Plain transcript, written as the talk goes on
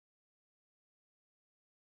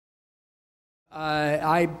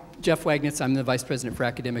Jeff Wagnitz, I'm the Vice President for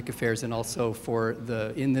Academic Affairs and also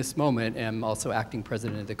in this moment, am also acting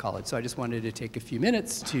President of the college. So I just wanted to take a few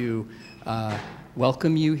minutes to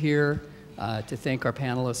welcome you here, to thank our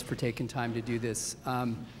panelists for taking time to do this.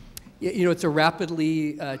 You know, it's a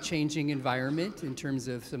rapidly changing environment in terms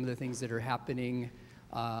of some of the things that are happening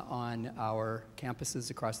on our campuses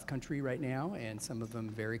across the country right now, and some of them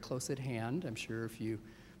very close at hand. I'm sure if you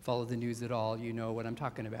follow the news at all, you know what I'm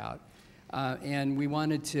talking about. And we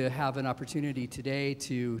wanted to have an opportunity today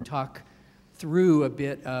to talk through a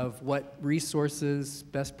bit of what resources,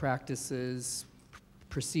 best practices,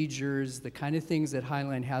 procedures, the kind of things that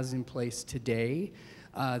Highline has in place today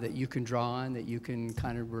that you can draw on, that you can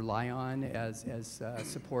kind of rely on as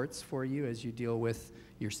supports for you as you deal with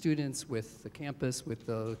your students, with the campus, with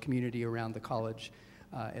the community around the college,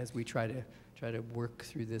 as we try to work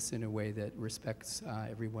through this in a way that respects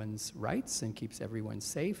everyone's rights and keeps everyone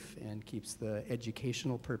safe and keeps the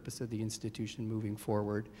educational purpose of the institution moving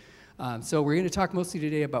forward. So we're going to talk mostly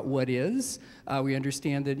today about what is. We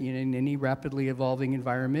understand that in any rapidly evolving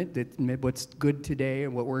environment, that what's good today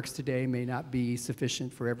and what works today may not be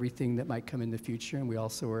sufficient for everything that might come in the future, and we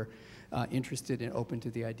also are interested and open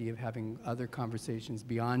to the idea of having other conversations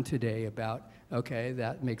beyond today about, okay,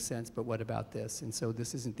 that makes sense, but what about this? And so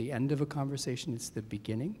this isn't the end of a conversation, it's the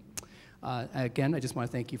beginning. Again, I just want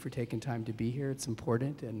to thank you for taking time to be here. It's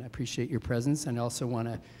important, and I appreciate your presence. And I also want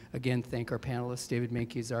to, again, thank our panelists. David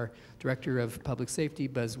Menke is our Director of Public Safety.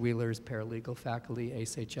 Buzz Wheeler is Paralegal Faculty.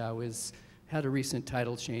 Saechao had a recent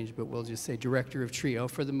title change, but we'll just say Director of TRIO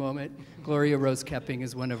for the moment. Gloria Koepping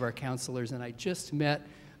is one of our counselors, and I just met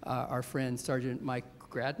our friend Sergeant Mike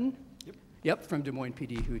Graddon. Yep, from Des Moines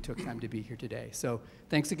PD, who took time to be here today. So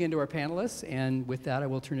thanks again to our panelists, and with that, I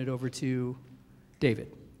will turn it over to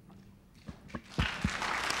David.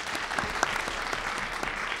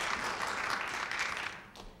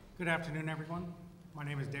 Good afternoon, everyone. My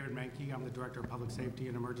name is David Menke. I'm the Director of Public Safety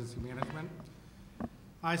and Emergency Management.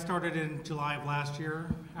 I started in July of last year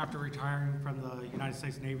after retiring from the United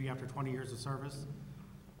States Navy after 20 years of service.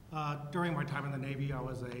 During my time in the Navy, I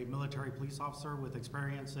was a military police officer with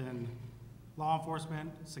experience in law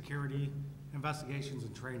enforcement, security, investigations,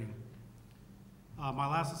 and training. My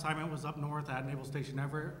last assignment was up north at Naval Station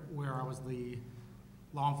Everett, where I was the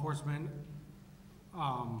law enforcement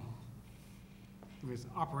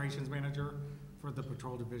operations manager for the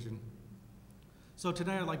patrol division. So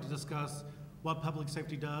today I'd like to discuss what public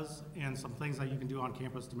safety does and some things that you can do on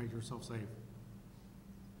campus to make yourself safe.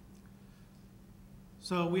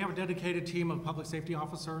 So we have a dedicated team of public safety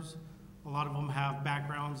officers. A lot of them have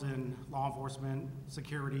backgrounds in law enforcement,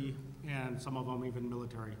 security, and some of them even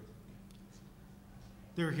military.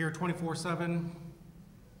 They're here 24/7,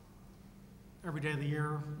 every day of the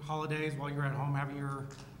year, holidays, while you're at home having your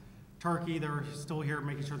turkey, they're still here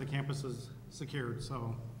making sure the campus is secured.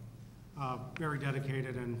 So very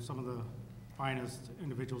dedicated and some of the finest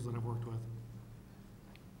individuals that I've worked with.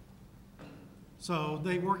 So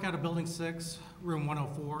they work out of Building 6, Room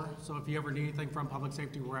 104. So if you ever need anything from Public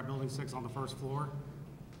Safety, we're at Building 6 on the first floor.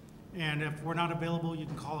 And if we're not available, you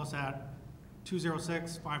can call us at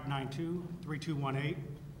 206-592-3218.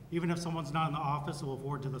 Even if someone's not in the office, it will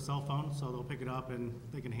forward to the cell phone, so they'll pick it up and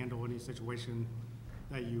they can handle any situation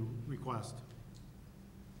that you request.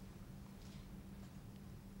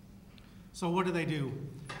 So what do they do?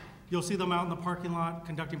 You'll see them out in the parking lot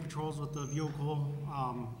conducting patrols with the vehicle.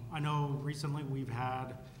 I know recently we've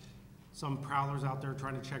had some prowlers out there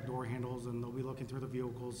trying to check door handles, and they'll be looking through the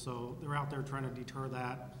vehicles, so they're out there trying to deter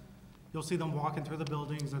that. You'll see them walking through the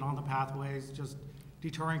buildings and on the pathways, just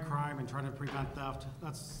deterring crime and trying to prevent theft.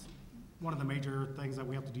 That's one of the major things that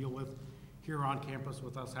we have to deal with here on campus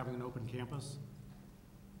with us having an open campus.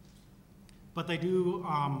 But they do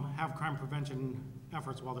have crime prevention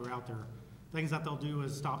efforts while they're out there. Things that they'll do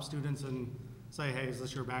is stop students and say, hey, is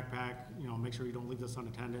this your backpack? You know, make sure you don't leave this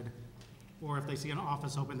unattended. Or if they see an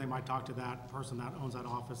office open, they might talk to that person that owns that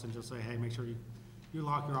office and just say, hey, make sure you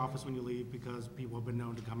lock your office when you leave, because people have been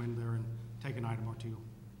known to come in there and take an item or two.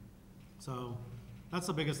 So that's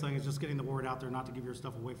the biggest thing, is just getting the word out there, not to give your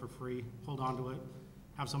stuff away for free. Hold on to it.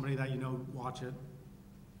 Have somebody that you know watch it.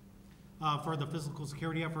 For the physical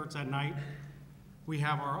security efforts at night, we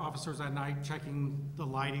have our officers at night checking the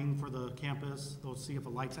lighting for the campus. They'll see if a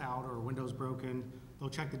light's out or a window's broken. They'll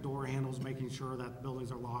check the door handles, making sure that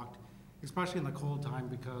buildings are locked, especially in the cold time,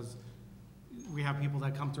 because we have people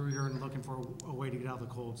that come through here and looking for a way to get out of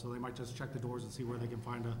the cold, so they might just check the doors and see where they can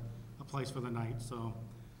find a place for the night. So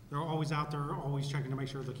they're always out there, always checking to make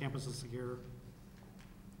sure the campus is secure.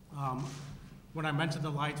 When I mentioned the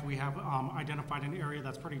lights, we have identified an area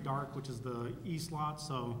that's pretty dark, which is the east lot,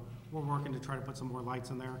 so we're working to try to put some more lights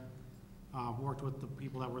in there. Worked with the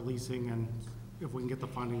people that we're leasing, and if we can get the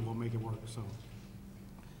funding, we'll make it work. So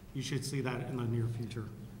you should see that in the near future.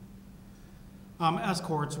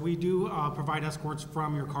 Escorts, we do provide escorts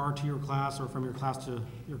from your car to your class, or from your class to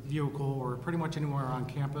your vehicle, or pretty much anywhere on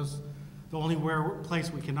campus. The only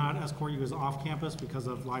place we cannot escort you is off campus because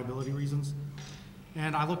of liability reasons.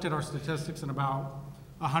 And I looked at our statistics, and about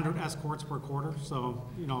 100 escorts per quarter. So,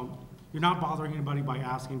 you know, you're not bothering anybody by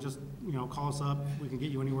asking. Just, you know, call us up. We can get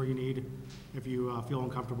you anywhere you need if you feel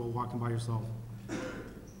uncomfortable walking by yourself.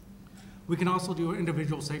 We can also do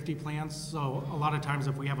individual safety plans. So a lot of times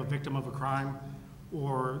if we have a victim of a crime,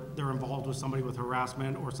 or they're involved with somebody with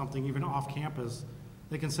harassment or something even off campus,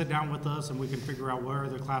 they can sit down with us and we can figure out where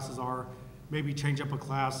their classes are, maybe change up a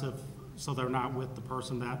class so they're not with the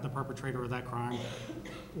person, the perpetrator of that crime,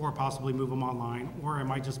 or possibly move them online, or it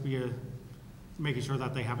might just be making sure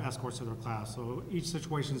that they have escorts to their class. So each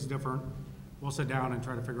situation is different. We'll sit down and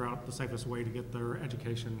try to figure out the safest way to get their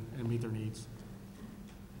education and meet their needs.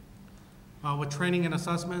 With training and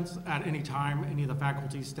assessments, at any time, any of the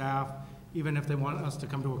faculty, staff, even if they want us to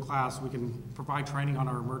come to a class, we can provide training on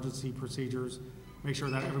our emergency procedures, make sure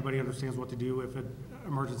that everybody understands what to do if an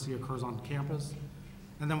emergency occurs on campus.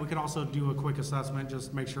 And then we can also do a quick assessment,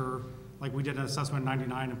 just make sure, like we did an assessment in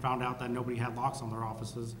 '99 and found out that nobody had locks on their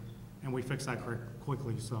offices, and we fixed that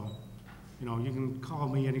quickly. So, you know, you can call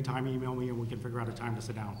me anytime, email me, and we can figure out a time to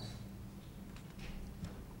sit down.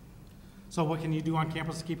 So what can you do on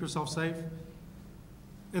campus to keep yourself safe?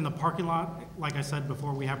 In the parking lot, like I said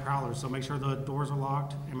before, we have prowlers, so make sure the doors are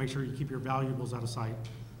locked and make sure you keep your valuables out of sight.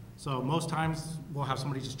 So most times we'll have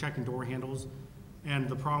somebody just checking door handles, and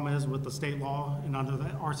the problem is with the state law and under the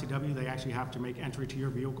RCW, they actually have to make entry to your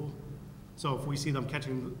vehicle. So if we see them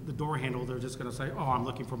catching the door handle, they're just gonna say, oh, I'm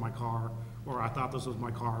looking for my car, or I thought this was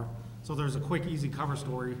my car. So there's a quick, easy cover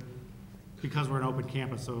story because we're an open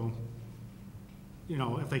campus. So, you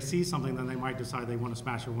know, if they see something, then they might decide they want to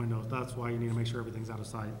smash your window. That's why you need to make sure everything's out of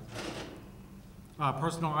sight.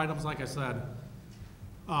 Personal items, like I said,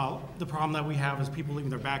 the problem that we have is people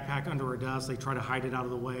leaving their backpack under a desk. They try to hide it out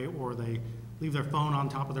of the way, or they leave their phone on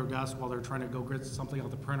top of their desk while they're trying to go get something out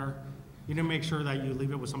the printer. You need to make sure that you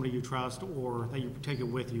leave it with somebody you trust, or that you take it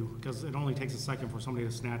with you, because it only takes a second for somebody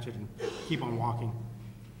to snatch it and keep on walking.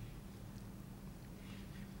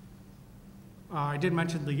 I did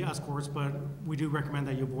mention the escorts, but we do recommend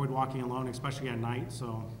that you avoid walking alone, especially at night.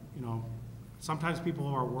 So, you know, sometimes people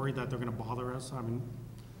are worried that they're going to bother us. I mean,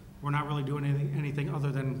 we're not really doing anything other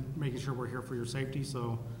than making sure we're here for your safety.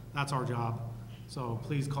 So that's our job. So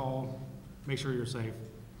please call, make sure you're safe.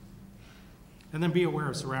 And then be aware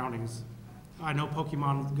of surroundings. I know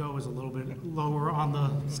Pokemon Go is a little bit lower on the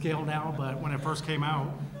scale now, but when it first came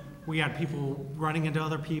out, we had people running into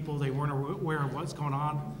other people. They weren't aware of what's going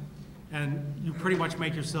on. And you pretty much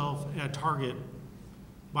make yourself a target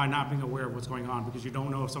by not being aware of what's going on, because you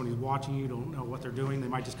don't know if somebody's watching you, don't know what they're doing. They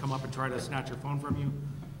might just come up and try to snatch your phone from you.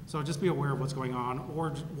 So just be aware of what's going on, or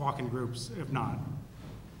just walk in groups if not.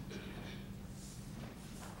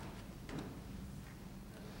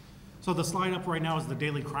 So the slide up right now is the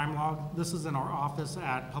daily crime log. This is in our office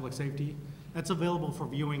at Public Safety. It's available for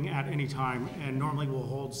viewing at any time, and normally we'll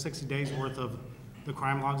hold 60 days worth of the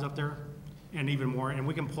crime logs up there, and even more, and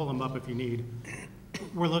we can pull them up if you need.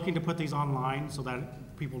 We're looking to put these online so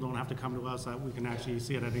that people don't have to come to us, that we can actually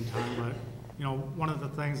see it at any time. But, you know, one of the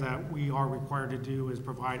things that we are required to do is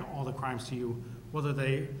provide all the crimes to you, whether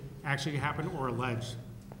they actually happen or alleged.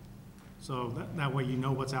 So that way you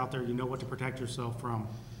know what's out there, you know what to protect yourself from.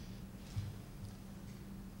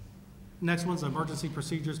 Next one's the emergency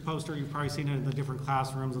procedures poster. You've probably seen it in the different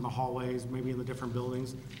classrooms, in the hallways, maybe in the different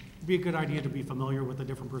buildings. It'd be a good idea to be familiar with the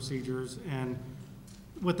different procedures. And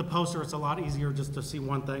with the poster, it's a lot easier just to see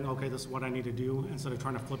one thing. Okay, this is what I need to do, instead of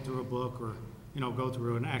trying to flip through a book or, you know, go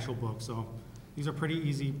through an actual book. So these are pretty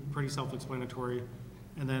easy, pretty self-explanatory.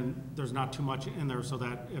 And then there's not too much in there so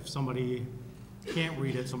that if somebody can't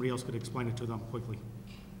read it, somebody else could explain it to them quickly.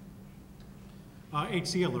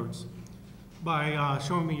 HC alerts. By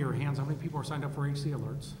showing me your hands, how many people are signed up for HC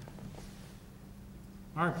alerts?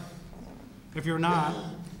 All right. If you're not,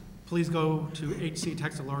 please go to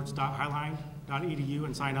hctextalerts.highline.edu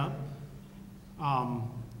and sign up.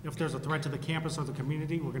 If there's a threat to the campus or the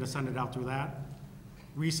community, we're going to send it out through that.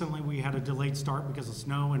 Recently, we had a delayed start because of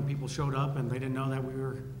snow, and people showed up and they didn't know that we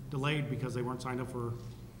were delayed because they weren't signed up for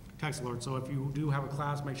text alerts. So if you do have a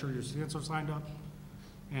class, make sure your students are signed up,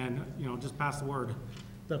 and, you know, just pass the word.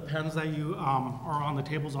 The pens that you are on the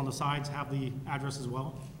tables on the sides have the address as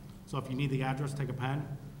well. So if you need the address, take a pen.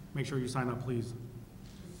 make sure you sign up, please.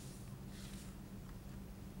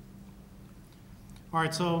 All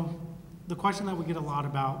right, so the question that we get a lot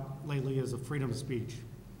about lately is the freedom of speech.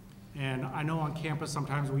 And I know on campus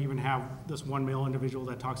sometimes we even have this one male individual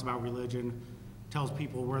that talks about religion, tells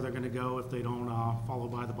people where they're going to go if they don't follow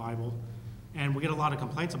by the Bible. And we get a lot of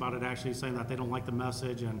complaints about it, actually, saying that they don't like the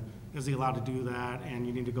message and is he allowed to do that and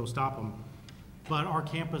you need to go stop him. But our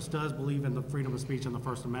campus does believe in the freedom of speech and the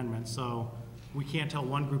First Amendment, so we can't tell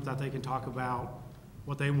one group that they can talk about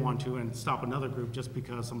what they want to and stop another group just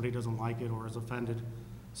because somebody doesn't like it or is offended.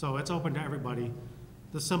 So it's open to everybody.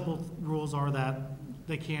 The simple rules are that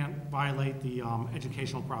they can't violate the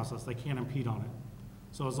educational process. They can't impede on it.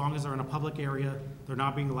 So as long as they're in a public area, they're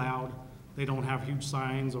not being loud, they don't have huge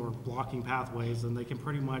signs or blocking pathways, then they can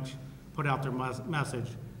pretty much put out their message.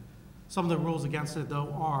 Some of the rules against it,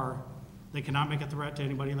 though, are they cannot make a threat to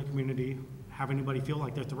anybody in the community, have anybody feel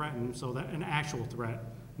like they're threatened, so that an actual threat,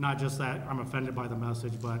 not just that I'm offended by the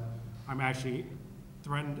message, but I'm actually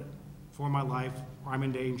threatened for my life, or I'm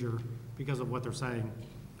in danger because of what they're saying.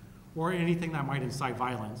 Or anything that might incite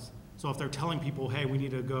violence. So if they're telling people, hey, we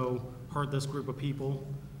need to go hurt this group of people,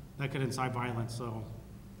 that could incite violence. So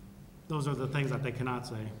those are the things that they cannot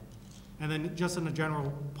say. And then just in the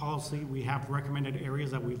general policy, we have recommended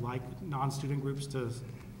areas that we'd like non-student groups to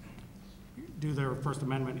do their First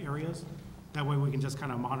Amendment areas. That way we can just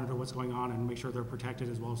kind of monitor what's going on and make sure they're protected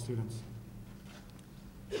as well as students.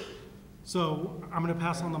 So I'm going to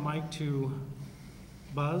pass on the mic to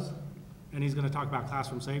Buzz, and he's going to talk about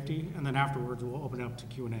classroom safety, and then afterwards we'll open it up to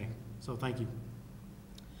Q&A. So thank you.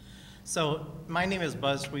 So my name is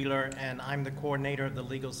Buzz Wheeler, and I'm the coordinator of the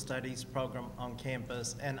Legal Studies program on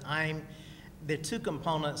campus, and there are two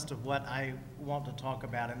components to what I want to talk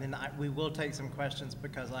about, and then we will take some questions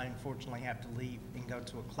because I unfortunately have to leave and go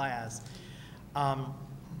to a class.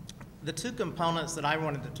 The two components that I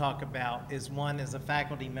wanted to talk about is one is a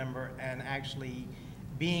faculty member and actually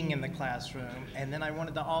being in the classroom, and then I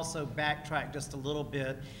wanted to also backtrack just a little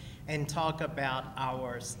bit and talk about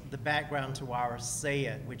the background to our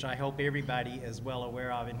SAIT, which I hope everybody is well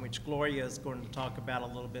aware of, and which Gloria is going to talk about a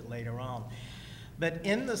little bit later on. But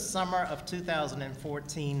in the summer of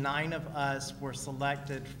 2014, 9 of us were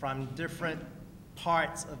selected from different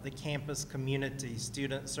parts of the campus community,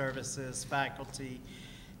 student services, faculty,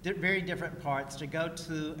 very different parts, to go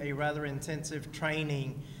to a rather intensive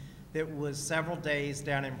training that was several days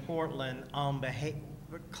down in Portland on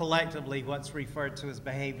collectively what's referred to as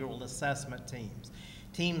behavioral assessment teams.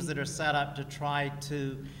 Teams that are set up to try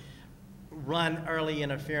to run early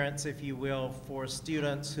interference, if you will, for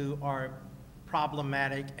students who are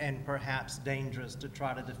problematic and perhaps dangerous, to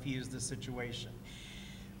try to diffuse the situation.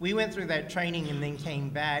 We went through that training and then came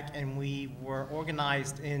back, and we were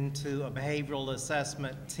organized into a behavioral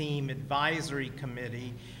assessment team advisory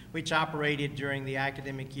committee, which operated during the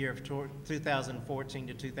academic year of 2014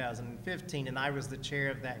 to 2015, and I was the chair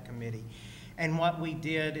of that committee. And what we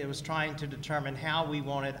did, it was trying to determine how we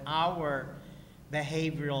wanted our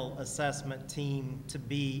behavioral assessment team to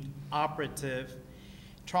be operative,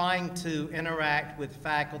 trying to interact with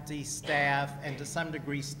faculty, staff, and to some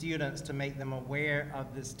degree students to make them aware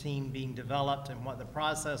of this team being developed and what the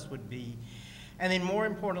process would be. And then more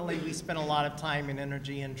importantly, we spent a lot of time and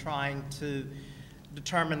energy in trying to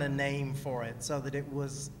determine a name for it so that it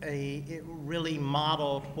really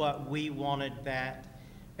modeled what we wanted that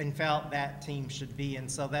and felt that team should be. And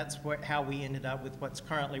so that's how we ended up with what's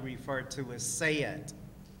currently referred to as SAIT.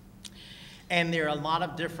 And there are a lot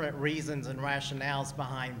of different reasons and rationales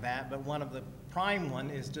behind that, but one of the prime one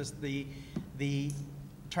is just the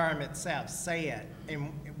term itself, SAIT.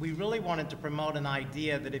 And we really wanted to promote an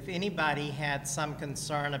idea that if anybody had some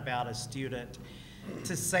concern about a student,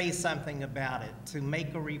 to say something about it, to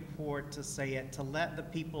make a report, to say it, to let the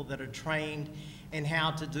people that are trained in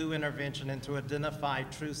how to do intervention and to identify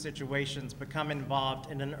true situations become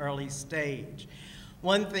involved in an early stage.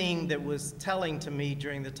 One thing that was telling to me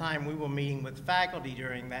during the time we were meeting with faculty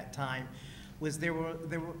during that time was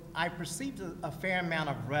I perceived a fair amount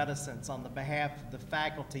of reticence on the behalf of the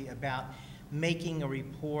faculty about making a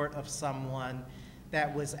report of someone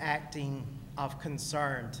that was acting of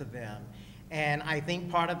concern to them. And I think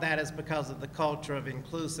part of that is because of the culture of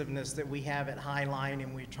inclusiveness that we have at Highline,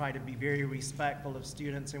 and we try to be very respectful of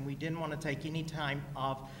students, and we didn't want to take any time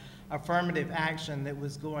of affirmative action that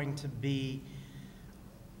was going to be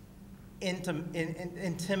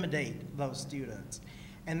intimidate those students.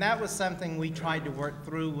 And that was something we tried to work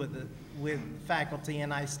through with faculty,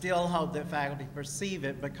 and I still hope that faculty perceive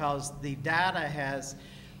it, because the data has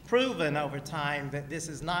proven over time that this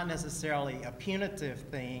is not necessarily a punitive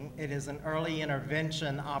thing. It is an early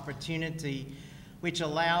intervention opportunity which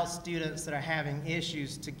allows students that are having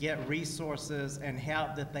issues to get resources and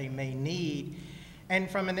help that they may need. And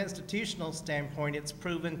from an institutional standpoint, it's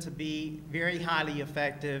proven to be very highly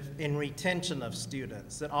effective in retention of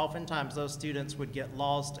students, that oftentimes those students would get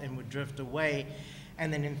lost and would drift away.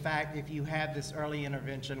 And then in fact, if you have this early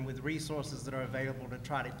intervention with resources that are available to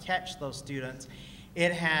try to catch those students,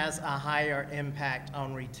 it has a higher impact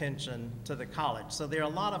on retention to the college. So there are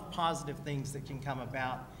a lot of positive things that can come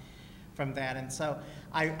about from that. And so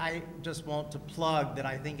I just want to plug that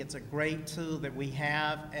I think it's a great tool that we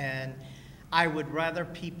have, and I would rather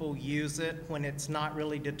people use it when it's not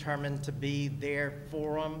really determined to be their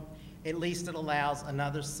forum. At least it allows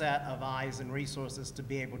another set of eyes and resources to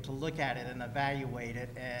be able to look at it and evaluate it.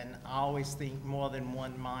 And I always think more than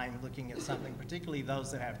one mind looking at something, particularly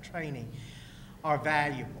those that have training, are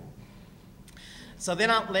valuable. So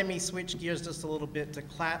then let me switch gears just a little bit to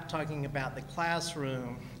talking about the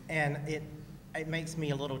classroom. And it makes me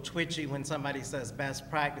a little twitchy when somebody says best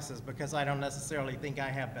practices, because I don't necessarily think I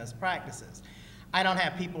have best practices. I don't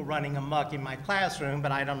have people running amok in my classroom,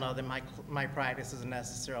 but I don't know that my practices are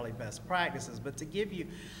necessarily best practices. But to give you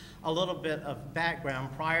a little bit of background,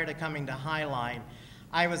 prior to coming to Highline,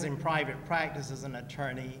 I was in private practice as an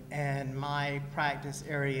attorney, and my practice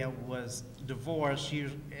area was divorce,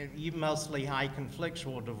 mostly high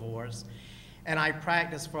conflictual divorce. And I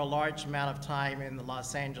practiced for a large amount of time in the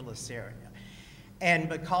Los Angeles area. And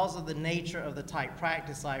because of the nature of the type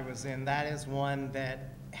practice I was in, that is one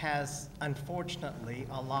that has, unfortunately,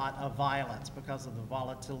 a lot of violence because of the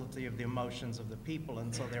volatility of the emotions of the people.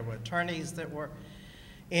 And so there were attorneys that were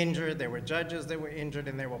injured, there were judges that were injured,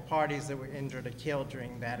 and there were parties that were injured or killed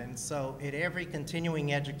during that. And so at every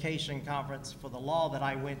continuing education conference for the law that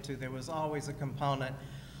I went to, there was always a component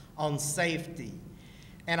on safety.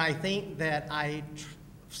 And I think that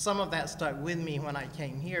some of that stuck with me when I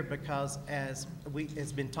came here, because as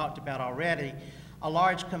it's been talked about already, a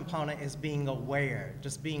large component is being aware,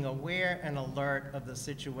 just being aware and alert of the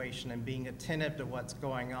situation and being attentive to what's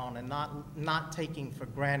going on, and not taking for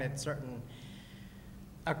granted certain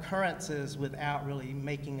occurrences without really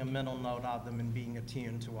making a mental note of them and being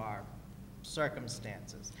attuned to our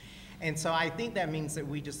circumstances. And so I think that means that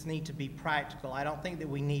we just need to be practical. I don't think that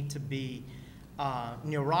we need to be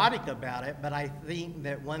neurotic about it, but I think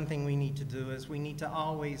that one thing we need to do is we need to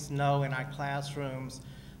always know in our classrooms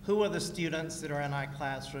who are the students that are in our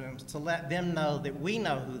classrooms, to let them know that we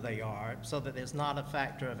know who they are, so that there's not a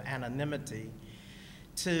factor of anonymity,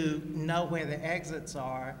 to know where the exits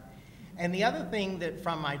are. And the other thing that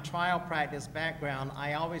from my trial practice background,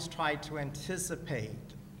 I always tried to anticipate.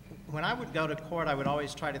 When I would go to court, I would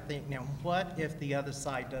always try to think, now what if the other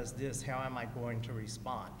side does this? How am I going to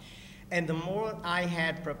respond? And the more I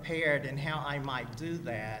had prepared and how I might do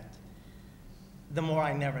that, the more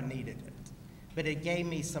I never needed it. But it gave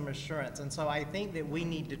me some assurance. And so I think that we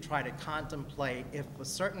need to try to contemplate, if a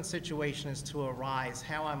certain situation is to arise,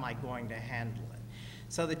 how am I going to handle it?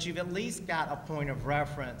 So that you've at least got a point of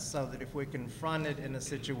reference, so that if we're confronted in a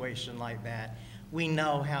situation like that, we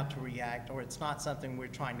know how to react, or it's not something we're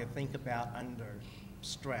trying to think about under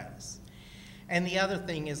stress. And the other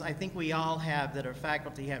thing is, I think we all have, that our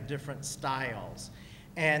faculty have different styles.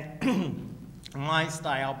 And my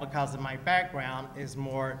style, because of my background, is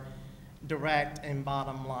more direct and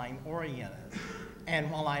bottom line oriented.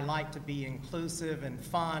 And while I like to be inclusive and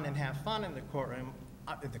fun and have fun in the courtroom,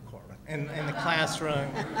 in the classroom,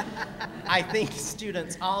 I think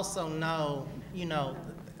students also know,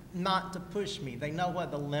 not to push me. They know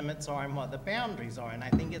what the limits are and what the boundaries are. And I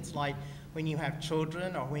think it's like when you have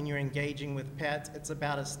children or when you're engaging with pets, it's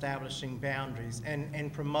about establishing boundaries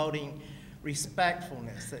and promoting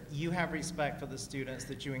respectfulness, that you have respect for the students,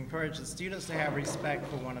 that you encourage the students to have respect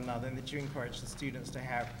for one another, and that you encourage the students to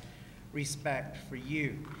have respect for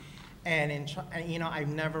you. And I've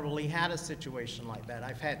never really had a situation like that.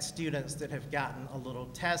 I've had students that have gotten a little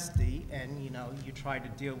testy, and you try to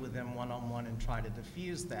deal with them one-on-one and try to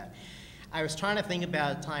diffuse that. I was trying to think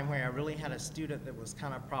about a time where I really had a student that was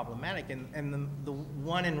kind of problematic, and the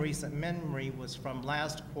one in recent memory was from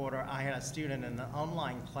last quarter. I had a student in an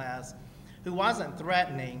online class who wasn't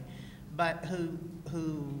threatening, but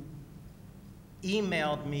who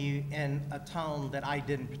emailed me in a tone that I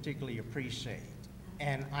didn't particularly appreciate.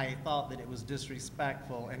 And I thought that it was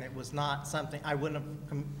disrespectful, and it was not something, I wouldn't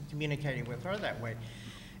have communicated with her that way.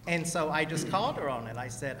 And so I just called her on it. I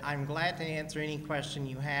said, I'm glad to answer any question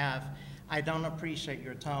you have. I don't appreciate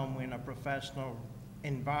your tone. We're in a professional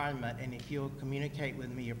environment, and if you'll communicate with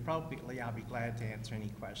me appropriately, I'll be glad to answer any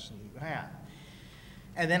question you have.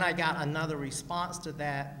 And then I got another response to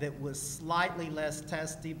that was slightly less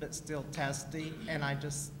testy, but still testy, and I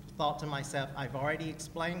just thought to myself, I've already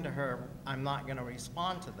explained to her I'm not going to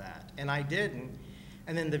respond to that, and I didn't.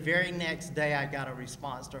 And then the very next day I got a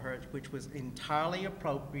response to her which was entirely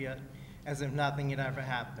appropriate, as if nothing had ever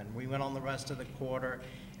happened. We went on the rest of the quarter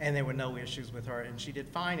and there were no issues with her, and she did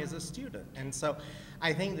fine as a student. And so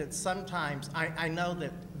I think that sometimes, I know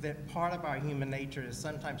that part of our human nature is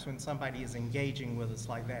sometimes when somebody is engaging with us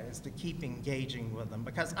like that is to keep engaging with them,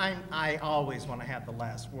 because I always want to have the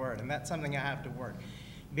last word, and that's something I have to work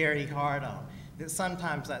very hard on. That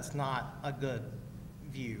sometimes that's not a good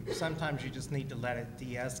view. Sometimes you just need to let it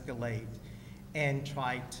de-escalate and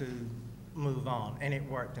try to move on, and it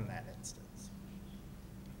worked in that instance.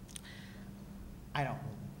 I don't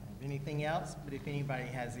have anything else, but if anybody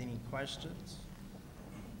has any questions.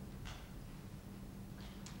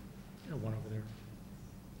 Yeah, one over there.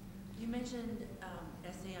 You mentioned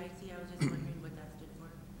SAIT. I was just wondering what that stood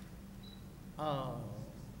for.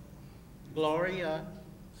 Gloria.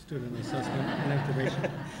 Student Assessment and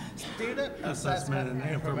Information. Student Assessment and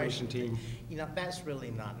Information Team. You know, that's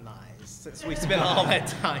really not nice, since we spent all that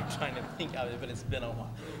time trying to think of it, but it's been a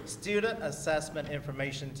while. Student Assessment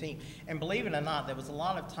Information Team. And believe it or not, there was a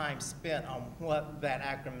lot of time spent on what that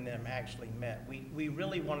acronym actually meant. We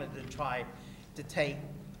really wanted to try to take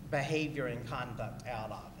behavior and conduct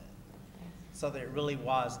out of it, so that it really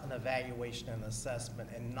was an evaluation and assessment,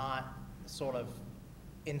 and not sort of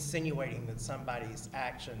insinuating that somebody's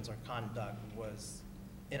actions or conduct was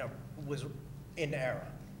in error.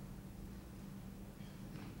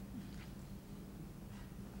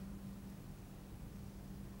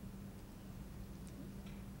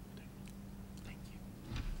 Thank you.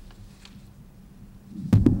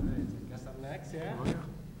 All right, I guess I'm next, yeah? Oh, yeah.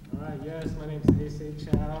 All right, yes, my name is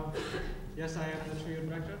Saechao. Yes, I am the TRIO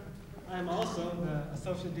director. I am also the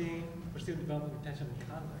Associate Dean for Student Development, Retention, and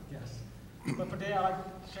Conduct, yes. But for today, I'd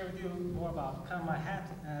like to share with you more about kind of my hat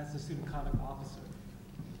as a student conduct officer.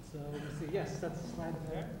 So let's see, yes, that's the slide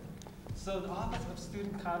there. So the Office of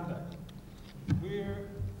Student Conduct, we're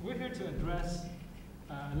here to address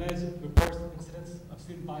alleged reports and incidents of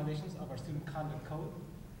student violations of our student conduct code.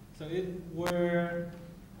 So we're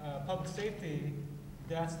public safety,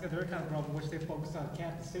 that's their kind of role in which they focus on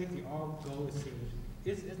campus safety. Our goal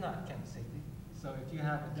is not campus safety. So if you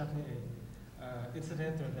have definitely an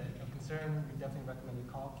incident or a concern, we definitely recommend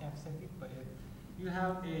you call campus safety. But if you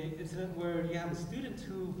have an incident where you have a student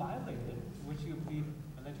who violated, which you believe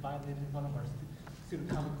alleged violated one of our student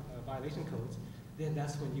conduct violation codes, then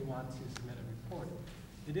that's when you want to submit a report.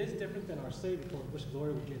 It is different than our SAIT report, which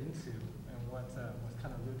Gloria will get into, and what was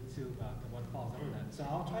kind of alluded to about what falls under that. So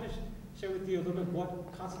I'll try to share with you a little bit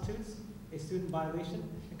what constitutes a student violation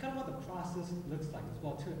and kind of what the process looks like as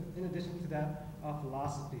well, too. In addition to that, our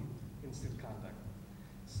philosophy in student conduct.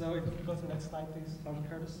 So if you could go to the next slide, please, Dr.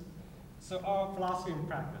 Curtis. So our philosophy and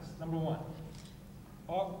practice. Number one,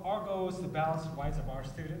 our goal is to balance the rights of our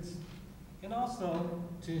students and also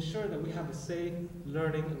to ensure that we have a safe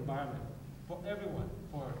learning environment for everyone,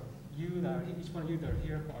 for you, each one of you that are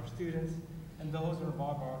here, for our students, and those who are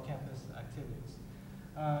involved in our campus activities.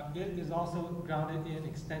 It is also grounded in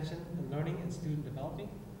extension and learning and student development,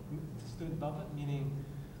 meaning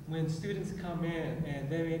when students come in and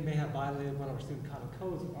they may have violated one of our student conduct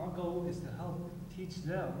codes, our goal is to help teach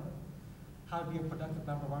them how to be a productive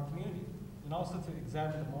member of our community, and also to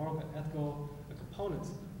examine the moral and ethical components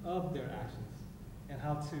of their actions and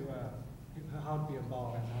how to be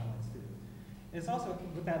involved as a student. It's also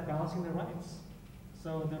with that balancing their rights.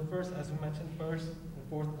 So the first, as we mentioned, First and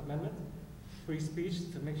Fourth Amendment, free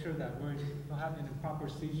speech, to make sure that we don't have any improper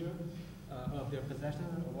seizure of their possession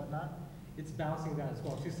or whatnot. It's balancing that as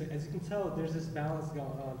well too. So as you can tell, there's this balance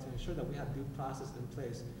going on to ensure that we have due process in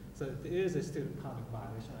place. So if there is a student conduct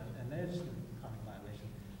violation, an alleged student conduct violation,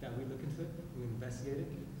 that we look into it, we investigate it,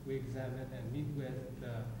 we examine it, and meet with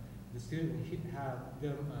the student and have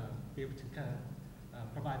them be able to kind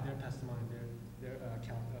of provide their testimony, their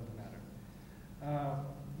account of the matter.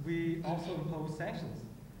 We also impose sanctions,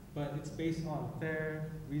 but it's based on fair,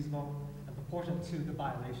 reasonable, and proportionate to the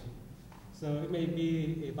violation. So it may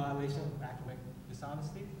be a violation of academic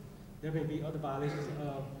dishonesty. There may be other violations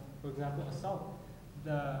of, for example, assault.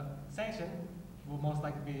 The sanction will most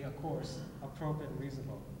likely be, of course, appropriate and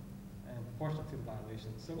reasonable and proportionate to the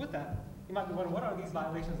violation. So with that, you might be wondering, what are these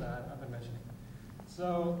violations that I've been mentioning?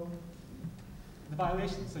 So the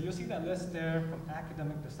violations, so you'll see that list there from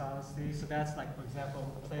academic dishonesty. So that's like, for example,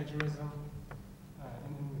 plagiarism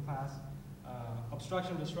in the class,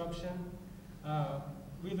 obstruction, disruption.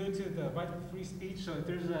 We allude to the right to free speech. So if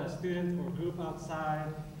there's a student or group outside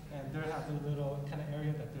and they have a little kind of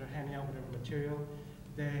area that they're handing out whatever material,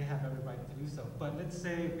 they have every right to do so. But let's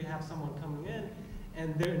say we have someone coming in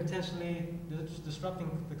and they're intentionally disrupting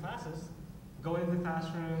the classes, going into the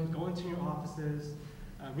classrooms, going to your offices,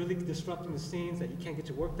 really disrupting the scenes that you can't get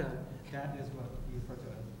your work done. That is what we refer to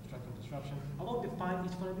as constructive disruption. I won't define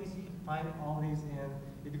each one of these. You can find all these in,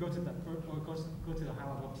 if you go to the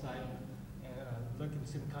Highline website and look in the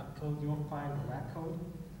student conduct code, you'll find the WAC code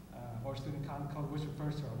or student conduct code, which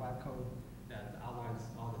refers to our WAC code that outlines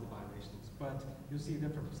all the violations. But you'll see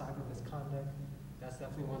there from cyber misconduct. That's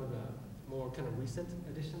definitely one of the more kind of recent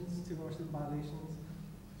additions to our student violations.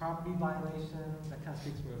 Property violation, that kind of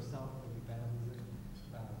speaks for itself.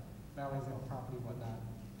 Vandalism on property, whatnot.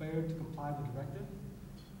 Failure to comply with directive.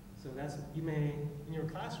 So that's, you may, in your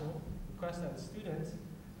classroom, request that a student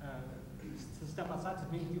to step outside to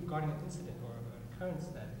meet with you regarding an incident or an occurrence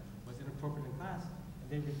that was inappropriate in class, and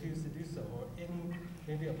they refuse to do so. Or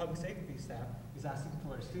maybe a public safety staff is asking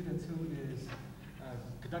for a student who is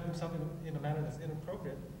conducting himself in a manner that's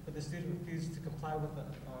inappropriate, but the student refuses to comply with the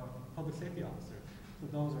public safety officer. So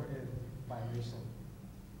those are in violation.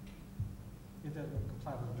 It doesn't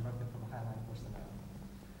comply with the directive from a Highline personnel.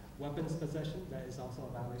 Weapons possession, that is also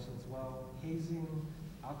a violation as well. Hazing,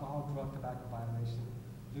 alcohol, drug, tobacco violation,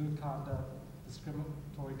 lewd conduct,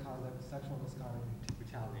 discriminatory conduct, sexual misconduct,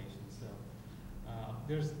 retaliation. So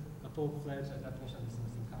there's a full-fledged definition of this in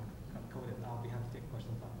the code, and I'll be happy to take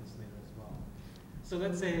questions about this later as well. So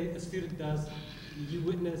let's say a student you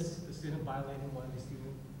witness a student violating one of the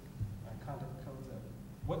student conduct codes.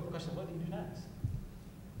 What do you do next?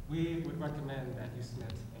 We would recommend that you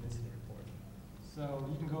submit an incident report. So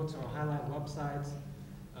you can go to our Highline website,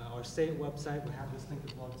 our SAIT website. We have this link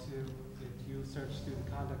as well too. If you search student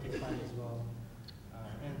conduct, you'll find it as well.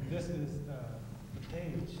 And this is the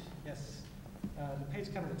page. Yes, the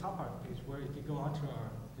page, kind of the top part of the page, where if you go onto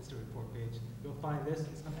our incident report page, you'll find this.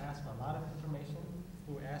 It's going to ask for a lot of information.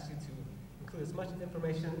 We'll ask you to include as much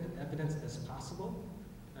information and evidence as possible,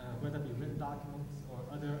 whether it be written documents or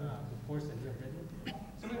other reports that you have written.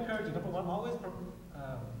 So we encourage you, number one, always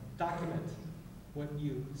document what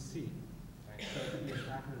you see, right? So it can be as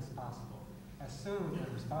accurate as possible, as soon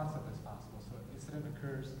and responsive as possible. So if an incident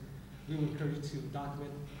occurs, we would encourage you to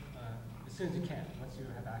document as soon as you can, once you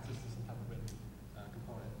have access to some type of written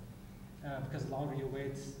component. Because the longer you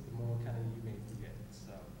wait, the more kind of you may forget.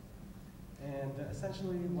 So, and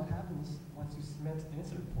essentially what happens once you submit an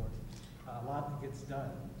incident report, a lot gets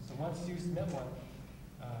done. So once you submit one,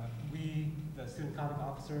 the student conduct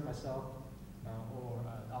officer, myself, or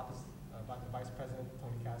the office, the Vice President,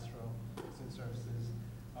 Tony Castro, Student Services,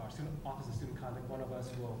 our Office of Student Conduct, one of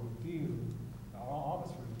us will review, or all of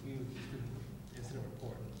us will review the student incident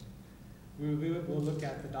report. We review it, we'll look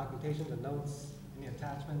at the documentation, the notes, any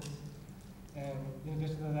attachments, and in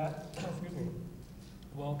addition to that, excuse me,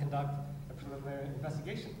 we'll conduct a preliminary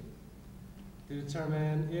investigation to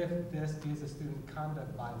determine if this is a student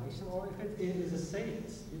conduct violation or if it is a SAIT.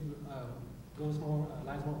 It aligns more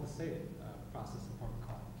with the SAIT process and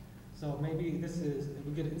protocol. So maybe if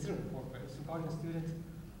we get an incident report, but it's regarding a student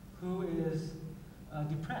who is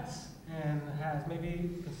depressed and has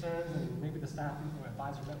maybe concerns, and maybe the staff or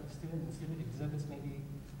advisor met with the student, and the student exhibits maybe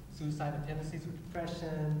suicidal tendencies or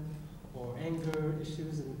depression or anger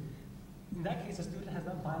issues. And in that case, the student has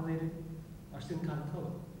not violated our student conduct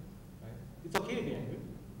code. It's okay to be angry.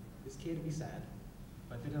 It's okay to be sad,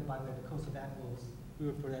 but they don't violate the code, so we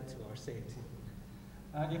refer that to our SAIT team.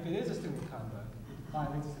 If it is a student conduct, it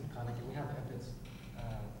violates student conduct, and we have evidence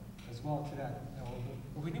as well to that.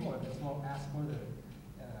 If we need more evidence, we'll ask for the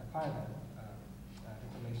prior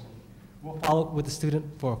information. We'll follow up with the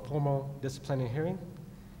student for a formal disciplinary hearing,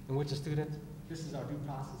 in which the student, this is our due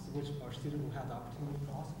process, in which our student will have the opportunity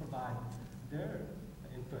to also provide their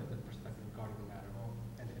input and perspective regarding the matter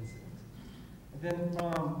and the incident. And then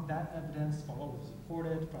from that evidence, from what was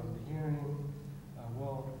reported from the hearing,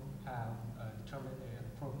 we'll have determined an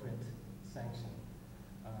appropriate sanction.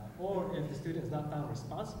 Or if the student is not found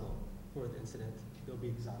responsible for the incident, they'll be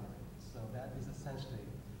exonerated. So that is essentially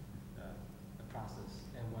the process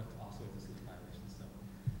and what also is a student violation. So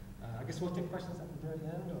I guess we'll take questions at the very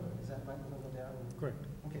end, or is that right? We'll go down? Correct.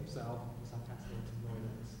 Okay, so I'll pass it to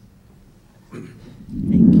Gloria.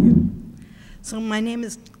 Thank you. So my name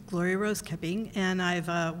is Gloria Koepping, and I've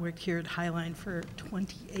worked here at Highline for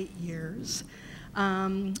 28 years.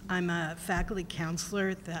 I'm a faculty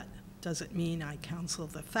counselor. That doesn't mean I counsel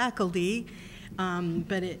the faculty,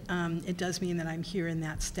 but it does mean that I'm here in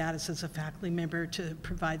that status as a faculty member to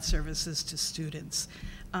provide services to students.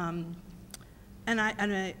 And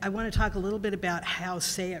I want to talk a little bit about how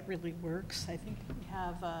SAIT really works. I think we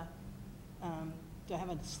have, do I have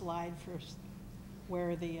a slide first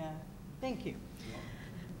where the, thank you.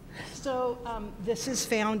 So this is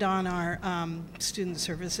found on our Student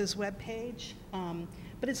Services webpage,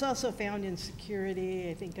 but it's also found in security,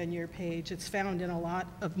 I think on your page. It's found in a lot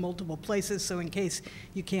of multiple places, so in case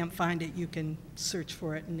you can't find it, you can search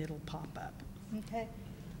for it and it'll pop up, okay?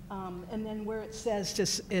 And then where it says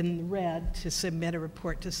just in red to submit a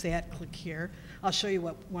report to SAIT, click here. I'll show you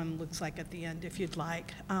what one looks like at the end if you'd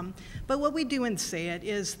like. But what we do in SAIT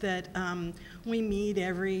is that we meet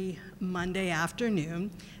every Monday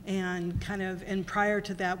afternoon, and prior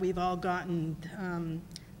to that, we've all gotten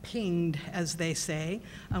pinged, as they say.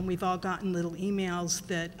 We've all gotten little emails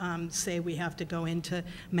that say we have to go into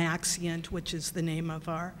Maxient, which is the name of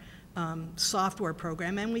our software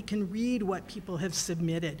program, and we can read what people have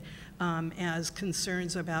submitted as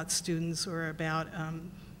concerns about students or about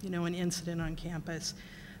an incident on campus.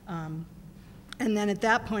 And then at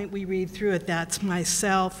that point, we read through it. That's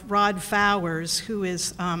myself, Rod Fowers, who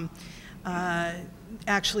is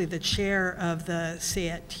actually the chair of the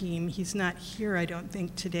SAIT team. He's not here, I don't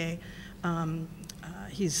think, today.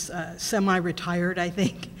 He's semi-retired, I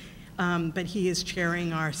think, but he is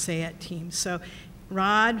chairing our SAIT team. So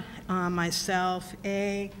Rod, myself,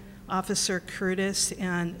 Officer Curtis,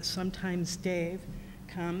 and sometimes Dave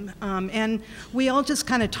come. And we all just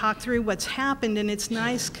kind of talk through what's happened, and it's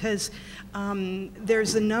nice because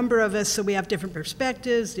there's a number of us, so we have different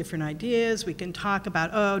perspectives, different ideas. We can talk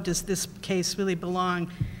about, oh, does this case really belong,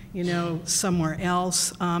 somewhere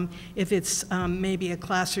else? If it's maybe a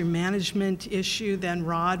classroom management issue, then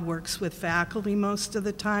Rod works with faculty most of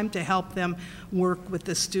the time to help them work with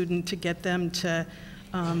the student to get them to,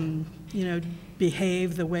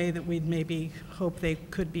 behave the way that we'd maybe hope they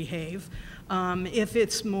could behave. If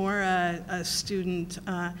it's more a student,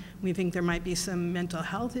 we think there might be some mental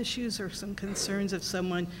health issues or some concerns. If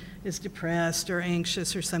someone is depressed or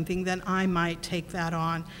anxious or something, then I might take that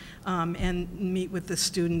on and meet with the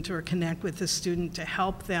student or connect with the student to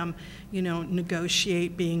help them,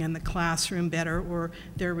 negotiate being in the classroom better or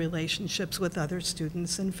their relationships with other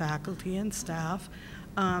students and faculty and staff.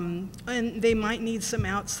 And they might need some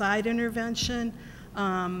outside intervention.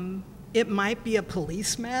 It might be a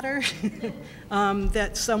police matter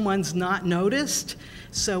that someone's not noticed,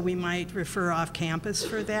 so we might refer off campus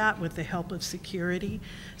for that with the help of security.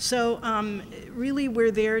 So really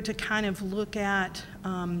we're there to kind of look at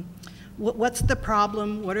what's the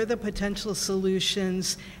problem, what are the potential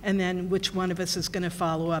solutions, and then which one of us is going to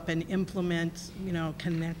follow up and implement,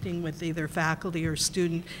 connecting with either faculty or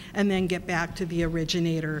student, and then get back to the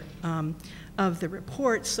originator of the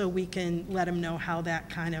report so we can let them know how that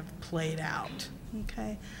kind of played out,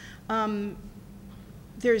 okay?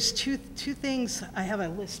 There's two things. I have a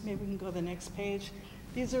list. Maybe we can go to the next page.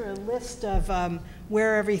 These are a list of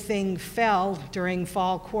where everything fell during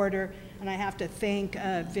fall quarter, and I have to thank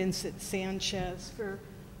Vincent Sanchez for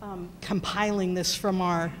compiling this from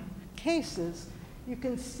our cases. You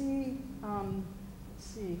can see,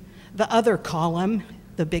 the other column,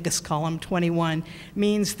 the biggest column, 21,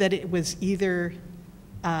 means that it was either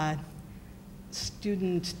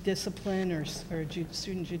student discipline or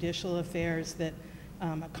student judicial affairs, that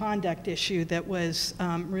a conduct issue that was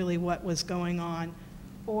really what was going on,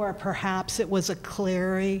 or perhaps it was a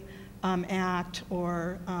Clary act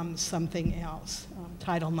or something else,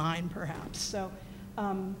 Title IX perhaps. So,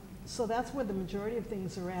 so that's where the majority of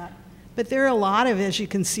things are at. But there are a lot of, as you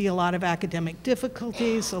can see, a lot of academic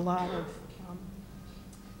difficulties, a lot of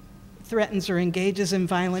threatens or engages in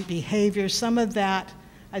violent behavior. Some of that,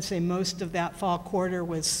 I'd say most of that fall quarter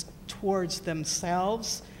was towards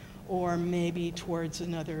themselves or maybe towards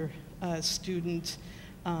another student.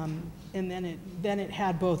 And then it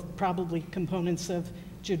had both probably components of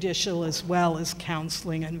judicial as well as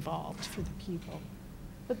counseling involved for the people.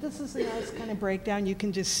 But this is a nice kind of breakdown. You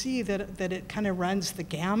can just see that it kind of runs the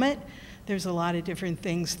gamut. There's a lot of different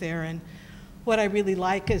things there. And what I really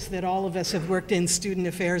like is that all of us have worked in student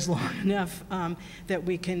affairs long enough that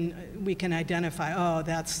we can identify, oh,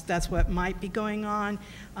 that's what might be going on,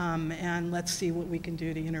 and let's see what we can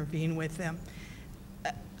do to intervene with them.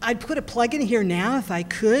 I'd put a plug in here now, if I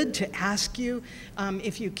could, to ask you,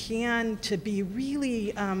 if you can, to be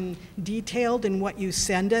really detailed in what you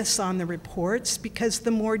send us on the reports, because the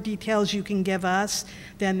more details you can give us,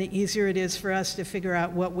 then the easier it is for us to figure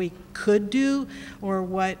out what we could do or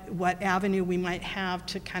what avenue we might have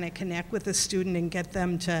to kind of connect with the student and get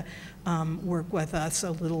them to work with us a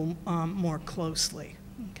little more closely,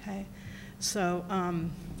 okay? So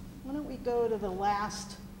why don't we go to the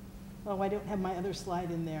last. Oh, I don't have my other slide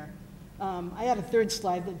in there. I had a third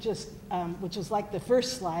slide that just, which was like the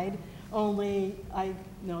first slide, only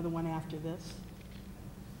the one after this.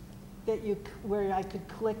 where I could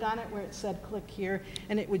click on it, where it said click here,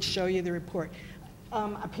 and it would show you the report.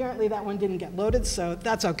 Apparently that one didn't get loaded, so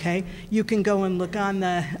that's okay. You can go and look on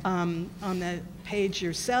the page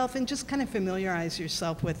yourself and just kind of familiarize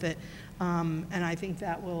yourself with it. And I think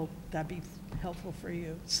that'd be helpful for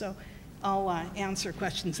you. So I'll answer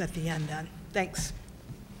questions at the end then. Thanks.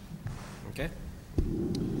 Okay.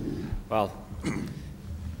 Well, you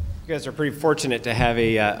guys are pretty fortunate to have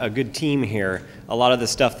a good team here. A lot of the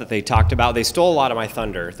stuff that they talked about, they stole a lot of my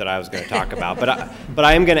thunder that I was going to talk about. But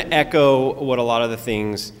I am going to echo what a lot of the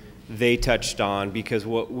things they touched on, because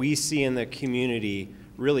what we see in the community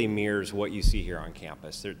really mirrors what you see here on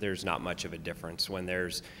campus. There's not much of a difference.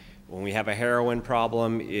 When we have a heroin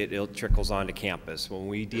problem, it trickles onto campus. When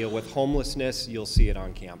we deal with homelessness, you'll see it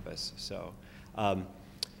on campus. So,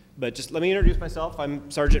 but just let me introduce myself.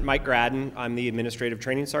 I'm Sergeant Mike Graddon. I'm the Administrative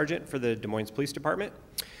Training Sergeant for the Des Moines Police Department.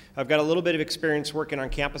 I've got a little bit of experience working on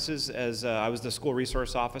campuses, as I was the school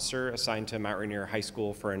resource officer assigned to Mount Rainier High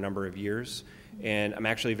School for a number of years. And I'm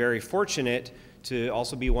actually very fortunate to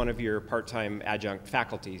also be one of your part-time adjunct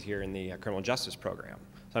faculties here in the criminal justice program.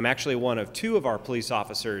 So I'm actually one of 2 of our police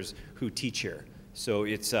officers who teach here. So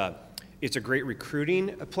it's a great recruiting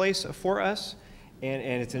place for us,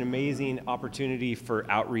 and it's an amazing opportunity for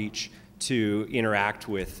outreach to interact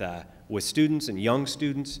with students and young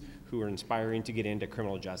students who are inspiring to get into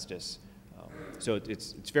criminal justice. So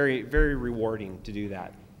it's very, very rewarding to do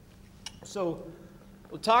that. So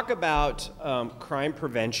we'll talk about crime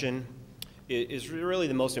prevention. Is really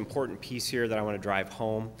the most important piece here that I want to drive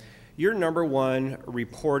home. Your #1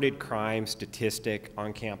 reported crime statistic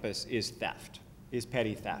on campus is theft, is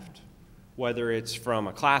petty theft. Whether it's from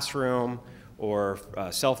a classroom or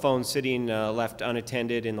a cell phone sitting left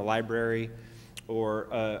unattended in the library, or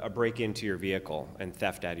a break into your vehicle and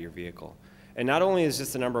theft out of your vehicle. And not only is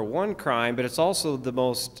this the #1 crime, but it's also the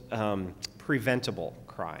most preventable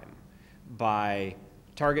crime by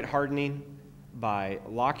target hardening, by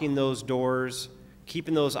locking those doors,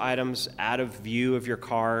 keeping those items out of view of your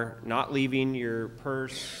car, not leaving your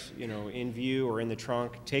purse, in view or in the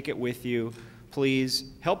trunk. Take it with you. Please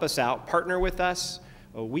help us out. Partner with us.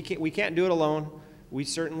 We can't do it alone. We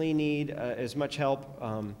certainly need as much help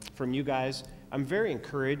from you guys. I'm very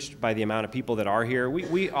encouraged by the amount of people that are here.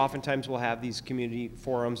 We oftentimes will have these community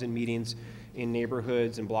forums and meetings in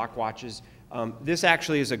neighborhoods and block watches. This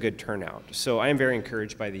actually is a good turnout. So I am very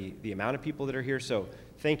encouraged by the amount of people that are here. So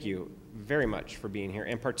thank you very much for being here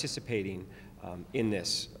and participating in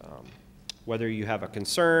this. Whether you have a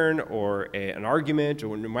concern or an argument,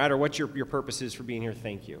 or no matter what your purpose is for being here,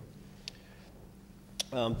 thank you.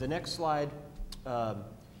 The next slide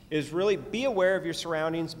is really be aware of your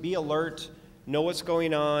surroundings, be alert, know what's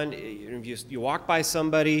going on. You walk by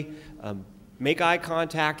somebody, make eye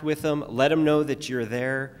contact with them, let them know that you're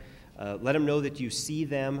there. Let them know that you see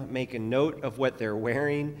them. Make a note of what they're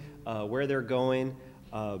wearing, where they're going.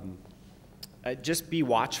 Just be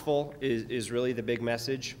watchful is really the big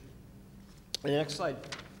message. And the next slide.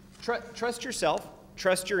 Trust yourself.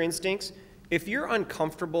 Trust your instincts. If you're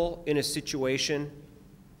uncomfortable in a situation,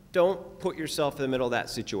 don't put yourself in the middle of that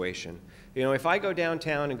situation. If I go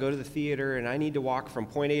downtown and go to the theater and I need to walk from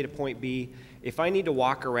point A to point B, if I need to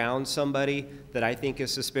walk around somebody that I think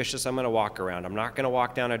is suspicious, I'm going to walk around. I'm not going to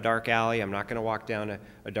walk down a dark alley. I'm not going to walk down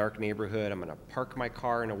a dark neighborhood. I'm going to park my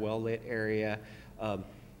car in a well-lit area.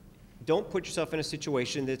 Don't put yourself in a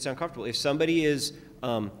situation that's uncomfortable. If somebody is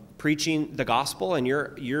preaching the gospel and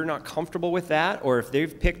you're not comfortable with that, or if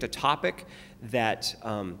they've picked a topic that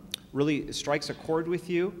really strikes a chord with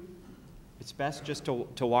you, it's best just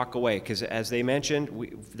to walk away, because as they mentioned,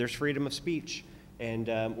 there's freedom of speech. And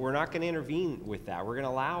we're not going to intervene with that. We're going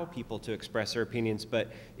to allow people to express their opinions,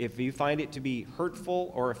 but if you find it to be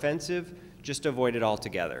hurtful or offensive, just avoid it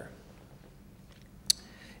altogether.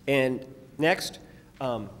 And next,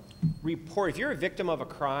 report. If you're a victim of a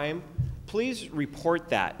crime, please report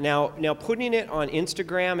that. Now putting it on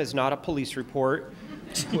Instagram is not a police report.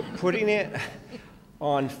 Putting it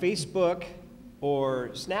on Facebook or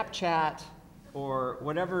Snapchat or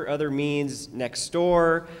whatever other means, next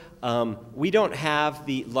door, we don't have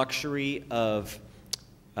the luxury of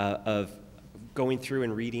going through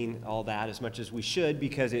and reading all that as much as we should,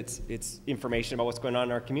 because it's information about what's going on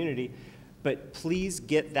in our community. But please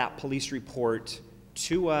get that police report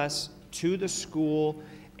to us, to the school.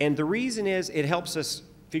 And the reason is it helps us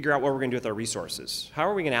figure out what we're going to do with our resources. How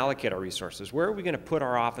are we going to allocate our resources? Where are we going to put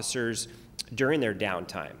our officers during their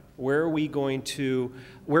downtime? Where are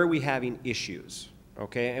we having issues?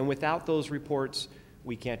 Okay, and without those reports,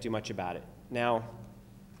 we can't do much about it. Now,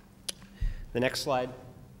 the next slide.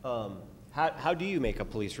 How do you make a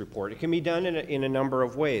police report? It can be done in a number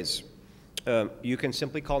of ways. You can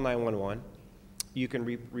simply call 911. You can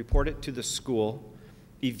report it to the school.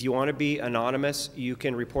 If you want to be anonymous, you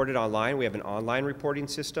can report it online. We have an online reporting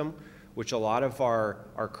system, which a lot of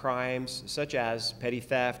our crimes, such as petty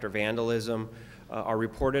theft or vandalism, are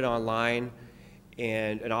reported online,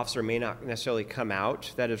 and an officer may not necessarily come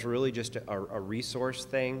out. That is really just a resource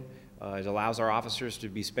thing. It allows our officers to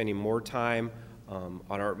be spending more time on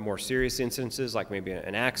our more serious instances, like maybe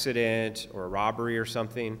an accident or a robbery or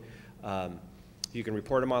something. You can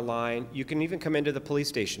report them online. You can even come into the police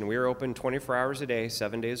station. We are open 24 hours a day,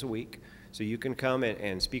 7 days a week. So you can come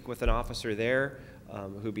and speak with an officer there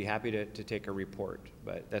who'd be happy to take a report.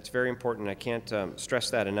 But that's very important. I can't stress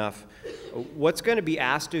that enough. What's going to be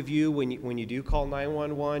asked of you when you do call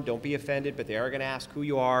 911, don't be offended, but they are going to ask who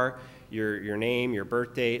you are, your name, your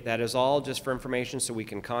birth date. That is all just for information so we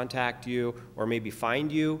can contact you or maybe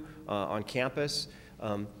find you on campus.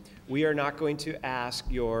 We are not going to ask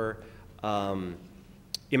your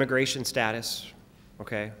immigration status,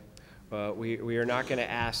 okay? We are not going to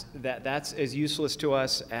ask that. That's as useless to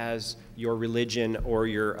us as your religion or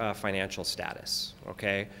your financial status,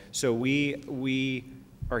 okay? So we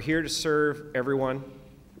are here to serve everyone,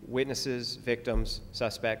 witnesses, victims,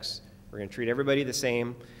 suspects. We're going to treat everybody the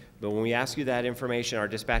same. But when we ask you that information, our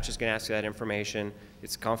dispatch is going to ask you that information.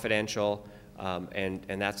 It's confidential, and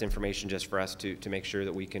that's information just for us to make sure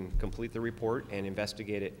that we can complete the report and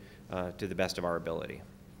investigate it to the best of our ability,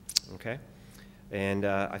 okay? And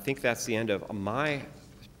I think that's the end of my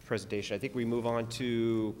presentation. I think we move on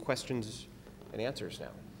to questions and answers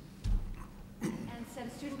now. And said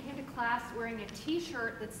a student came to class wearing a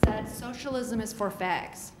T-shirt that said "Socialism is for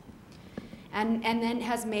fags," and then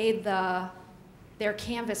has made their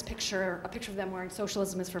canvas picture a picture of them wearing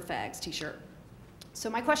 "Socialism is for fags" T-shirt. So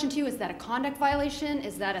my question to you, is that a conduct violation?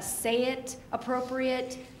 Is that a SAIT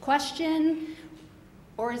appropriate question?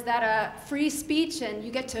 Or is that a free speech and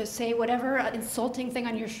you get to say whatever insulting thing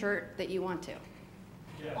on your shirt that you want to?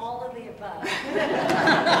 Yes. All of the above. It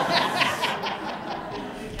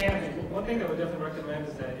can be. One thing I would definitely recommend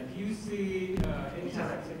is that if you see any kind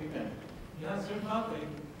of activity that you have a certain conflict,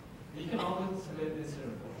 you can always submit this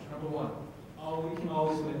report. Number one, we can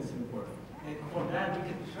always submit this report. And from that, we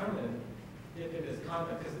can determine if it is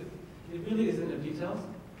conduct, because it really is in the details.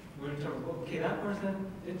 We're determining, okay, that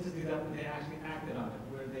person didn't just do that, but they actually acted on it,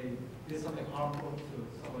 where they did something harmful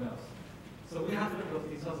to someone else. So we have to look at those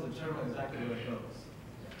details to determine exactly where it goes.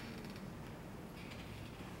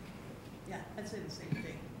 Yeah, I'd say the same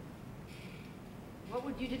thing. What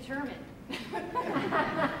would you determine?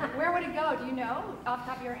 Where would it go? Do you know off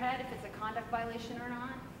the top of your head if it's a conduct violation or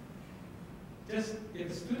not? Just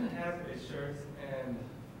if a student has a shirt and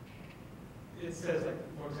it says, like,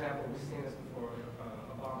 for example, we've seen this before,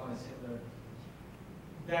 Obama is Hitler,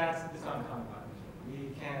 it's not a conduct violation.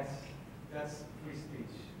 We can't, that's free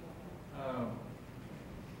speech.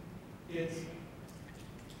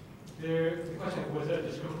 The question is, was there a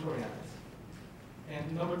discriminatory act?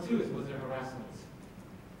 And number two is, was there harassment?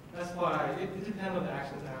 That's why it depends on the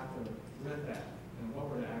actions after with that, and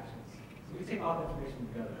what were the actions. So we take all the information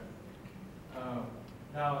together.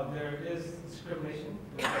 Now, there is discrimination.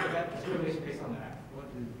 Discrimination based on the act.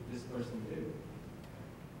 What did this person do?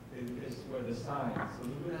 Is where the signs. So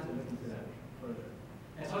we would have to look into that further.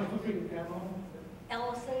 And so, feel free to add more.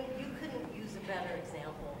 Ellison, you couldn't use a better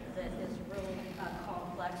example. That is really a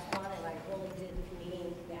complex one, and I really didn't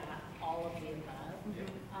mean that all of the above.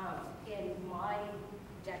 In my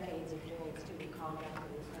decades of doing student conduct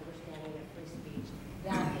and understanding of free speech,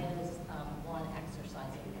 that is one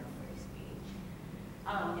exercising their free speech.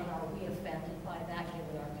 And are we offended by that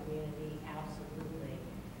given our community? Absolutely.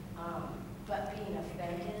 But being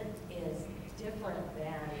offended is different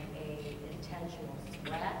than an intentional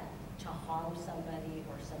threat to harm somebody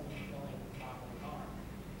or somebody feeling bodily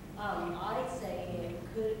harm. I'd say it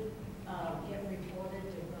could get reported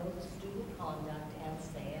to both student conduct and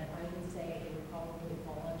SAIT. I would say it would probably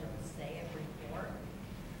fall under a SAIT report.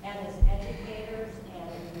 And as educators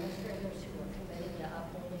and administrators who are committed to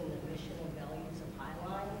upholding the mission and values of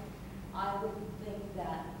Highline, I would think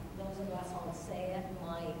that those of us on SAIT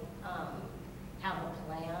might have a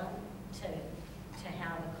plan to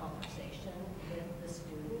have a conversation with the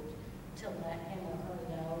student to let him or her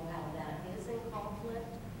know how that is in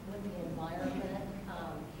conflict with the environment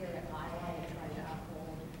here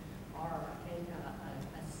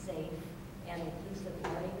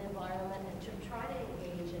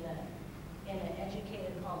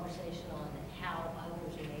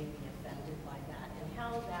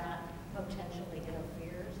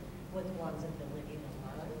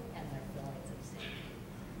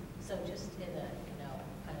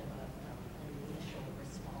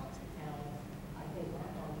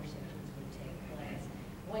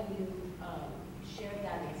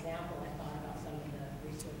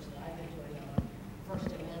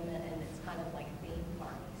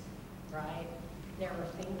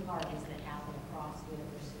parties that happen across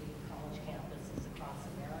university, college campuses across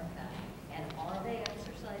America. And are they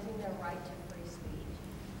exercising their right to free speech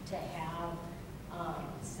to have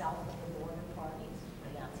south of the border parties?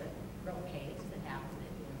 And that's a real case that happened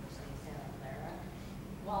at the University of Santa Clara.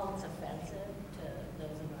 While it's offensive to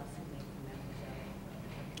those of us who may be members of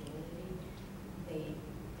the community,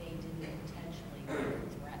 they didn't intentionally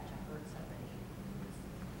threat to hurt somebody who's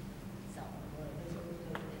self-employed.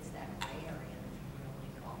 It's that gray area that's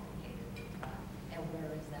really complicated. And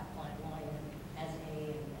where is that fine line? And as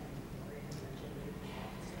A and Gloria mentioned,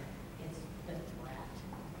 it's the threat,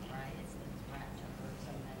 right? It's the threat to hurt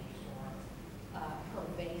somebody or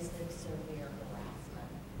pervasive severe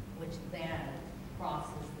harassment, which then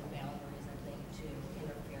crosses the boundaries, I think, to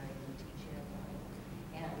interfering in the teaching of learning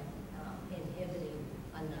and inhibiting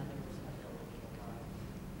another's ability to learn.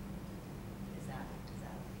 Is that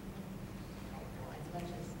helpful? As much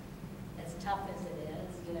as tough as it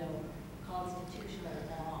is, you know, constitutional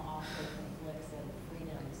law often conflicts in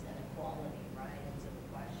freedoms and equality, right? And so the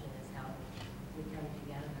question is how we come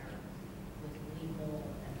together with legal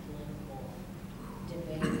and political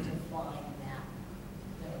debate to find that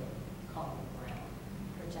common ground,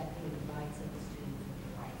 protecting the rights of the students with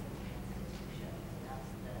the rights of the institution. And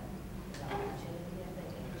that's the opportunity, I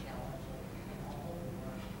think, and the challenge of all the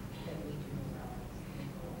work that we do around these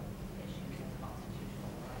legal issues and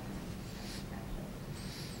constitutional rights and protection.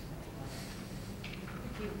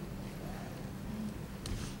 Thank you.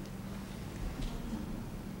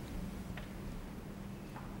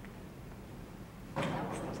 That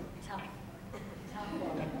was a tough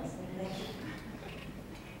one. Thank you.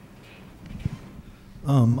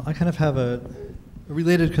 I kind of have a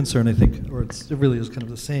related concern, I think, or it really is kind of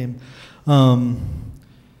the same. I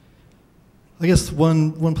guess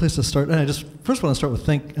one place to start, and I just first want to start with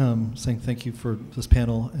saying thank you for this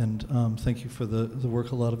panel, and thank you for the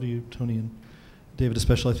work a lot of you, Tony and David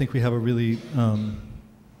especially. I think we have a really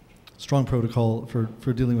strong protocol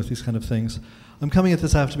for dealing with these kind of things. I'm coming at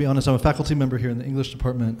this, I have to be honest, I'm a faculty member here in the English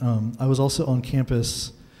department. I was also on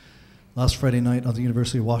campus last Friday night at the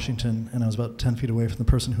University of Washington, and I was about 10 feet away from the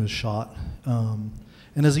person who was shot. And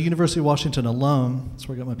as a University of Washington alum, that's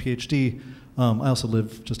where I got my PhD, I also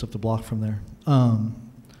live just up the block from there.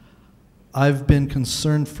 I've been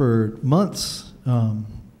concerned for months,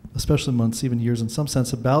 especially months, even years in some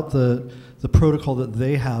sense, about the protocol that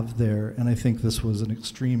they have there, and I think this was an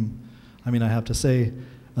extreme, I mean, I have to say,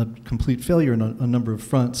 a complete failure on a number of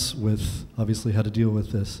fronts with obviously how to deal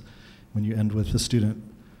with this when you end with a student.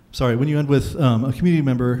 Sorry, when you end with a community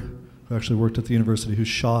member who actually worked at the university who's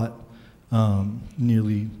shot,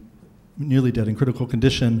 nearly dead in critical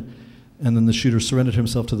condition, and then the shooter surrendered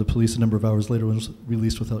himself to the police a number of hours later and was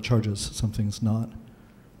released without charges. Something's not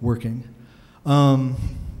working.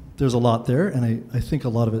 There's a lot there, and I think a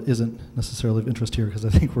lot of it isn't necessarily of interest here because I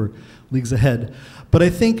think we're leagues ahead. But I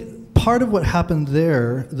think part of what happened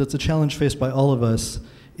there that's a challenge faced by all of us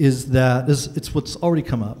is that it's what's already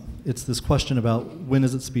come up. It's this question about when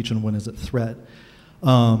is it speech and when is it threat.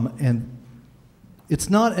 And it's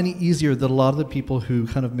not any easier that a lot of the people who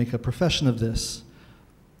kind of make a profession of this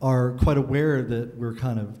are quite aware that we're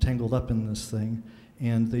kind of tangled up in this thing,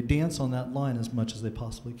 and they dance on that line as much as they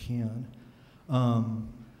possibly can.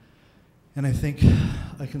 And I think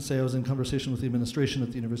I can say I was in conversation with the administration at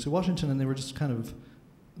the University of Washington, and they were just kind of,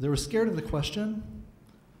 they were scared of the question,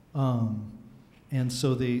 and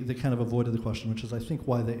so they kind of avoided the question, which is I think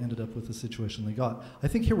why they ended up with the situation they got. I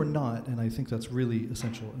think here we're not, and I think that's really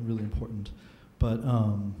essential and really important. But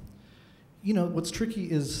you know, what's tricky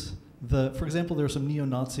is for example, there were some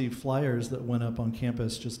neo-Nazi flyers that went up on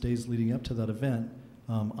campus just days leading up to that event.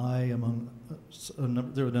 There were a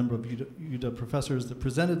number of UW professors that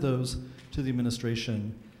presented those to the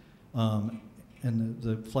administration, and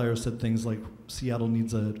the flyers said things like, Seattle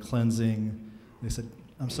needs a cleansing. They said,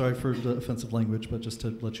 I'm sorry for the offensive language, but just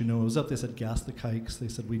to let you know what was up, they said, gas the kikes. They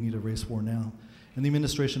said, we need a race war now. And the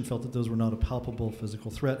administration felt that those were not a palpable physical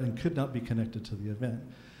threat and could not be connected to the event.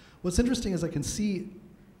 What's interesting is I can see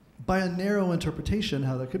by a narrow interpretation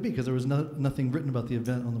how that could be, because there was nothing written about the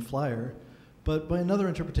event on the flyer. But by another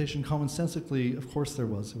interpretation, commonsensically, of course there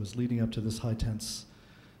was. It was leading up to this high tense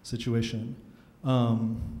situation.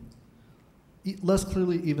 Less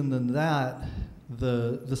clearly even than that,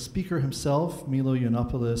 the speaker himself, Milo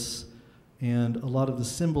Yiannopoulos, and a lot of the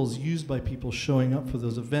symbols used by people showing up for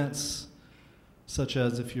those events, such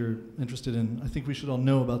as, if you're interested in, I think we should all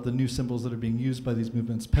know about the new symbols that are being used by these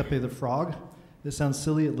movements. Pepe the Frog. It sounds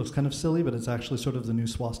silly, it looks kind of silly, but it's actually sort of the new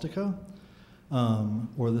swastika.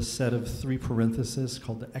 Or the set of 3 parentheses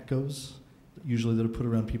called the echoes, usually that are put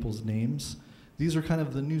around people's names. These are kind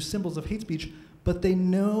of the new symbols of hate speech, but they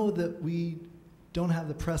know that we don't have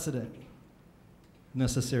the precedent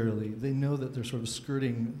necessarily. They know that they're sort of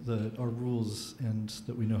skirting our rules and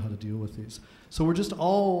that we know how to deal with these. So we're just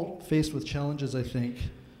all faced with challenges, I think,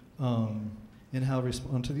 in how to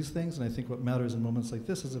respond to these things. And I think what matters in moments like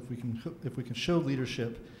this is if we can show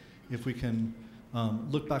leadership, if we can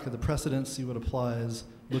look back at the precedents, see what applies,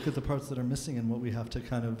 look at the parts that are missing and what we have to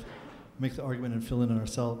kind of make the argument and fill in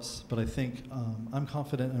ourselves. But I think I'm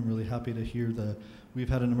confident. I'm really happy to hear we've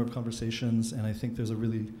had a number of conversations, and I think there's a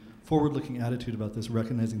really forward-looking attitude about this,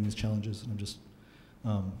 recognizing these challenges, and I'm just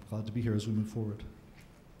glad to be here as we move forward.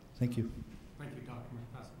 Thank you. Thank you, Dr.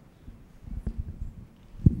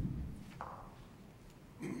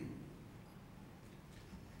 McPherson.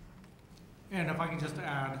 And if I can just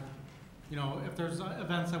add, you know, if there's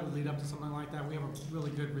events that would lead up to something like that, we have a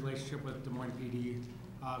really good relationship with Des Moines PD.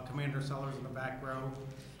 Commander Sellers in the back row,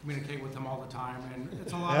 communicate with him all the time, and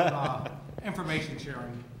it's a lot of information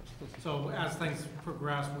sharing. So as things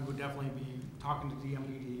progress, we would definitely be talking to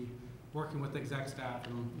DMPD, working with exec staff,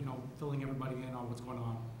 and you know, filling everybody in on what's going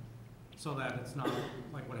on, so that it's not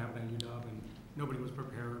like what happened at UW and nobody was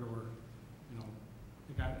prepared, or you know,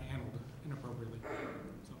 it got handled inappropriately.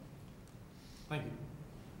 So, thank you.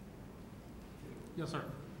 Yes, sir.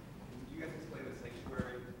 Can you guys explain the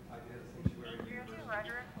sanctuary idea, the sanctuary university,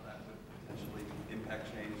 how that would potentially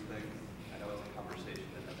impact change things? I know it's a conversation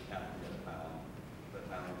that has happened but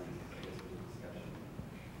now I guess it's a discussion.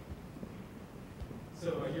 So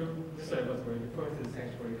you're referring to the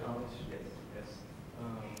Sanctuary College? Yes, yes.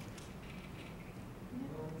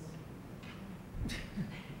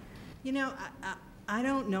 You know, I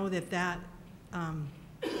don't know that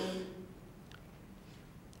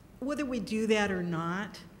whether we do that or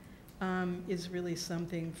not is really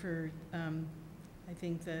something for, I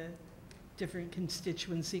think, the different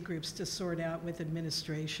constituency groups to sort out with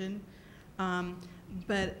administration.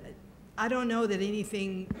 But I don't know that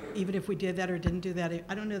anything, even if we did that or didn't do that,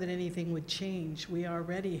 I don't know that anything would change. We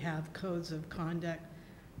already have codes of conduct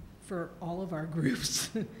for all of our groups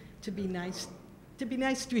to be nice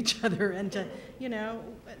to each other and to, you know,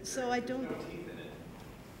 so I don't. There's no teeth in it.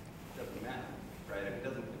 It doesn't matter, right? It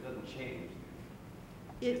doesn't change.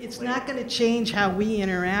 It's not going to change how we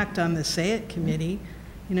interact on the SAIT committee.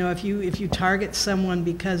 You know, if you target someone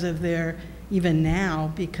because of their, even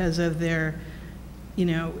now, because of their, you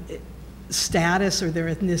know, status or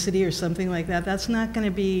their ethnicity or something like that, that's not going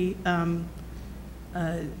to be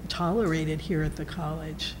tolerated here at the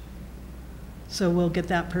college. So we'll get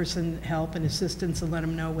that person help and assistance and let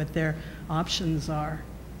them know what their options are.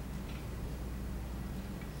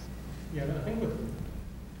 Yeah, I think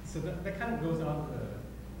so that kind of goes out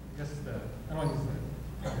I don't want to use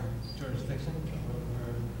the jurisdiction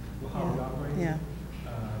or how we operate. Yeah.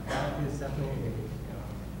 That is definitely,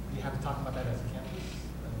 you have to talk about that as a campus,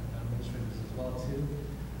 administrators as well too.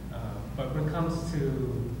 But when it comes to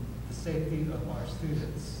the safety of our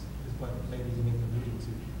students, is what maybe you need to allude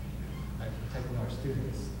to, like protecting our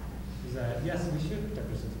students, is that yes, we should protect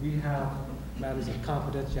our students. We have matters of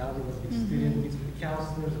confidentiality with the student, with the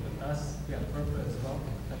counselors, with us. We have purpose as well to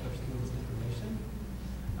protect our students' information.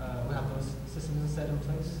 We have those systems set in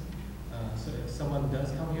place. So if someone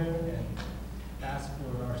does come here and ask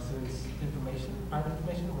for our students' information, private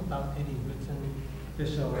information, without any written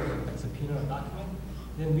official subpoena or document,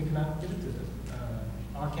 then we cannot give it to them.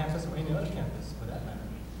 Our campus or any other campus for that matter.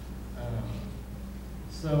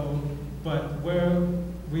 But where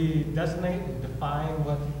we designate and define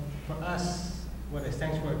what, for us, what a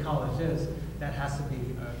sanctuary college is, that has to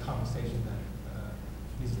be a conversation that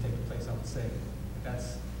needs to take place, I would say. If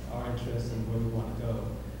that's our interest and where we want to go,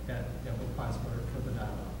 that requires further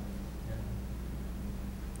dialogue. Yeah.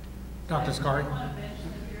 Dr. Scari. I want to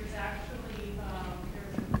mention that there's actually,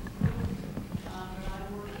 there's a group that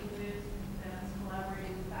I'm working with that's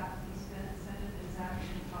collaborating with Faculty Senate that's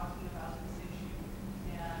actually talking about this issue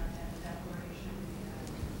and declaration.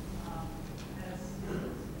 And as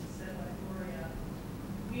said by Gloria,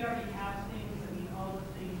 we already have things, I mean, all the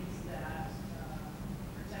things that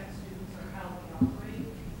protect students or how we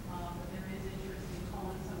operate. But there is interest in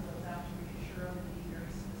calling some of those out to reassure them and be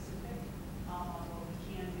very specific on what we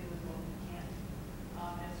can do and what we can't.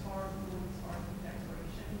 As far as the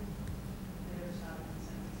declaration, there's not a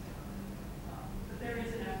consensus on it. But there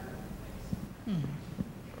is an effort in place.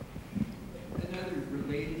 Another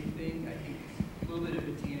related thing, I think a little bit of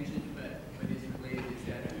a tangent, but is related, is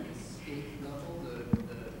that at the state level, the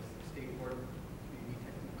state board, maybe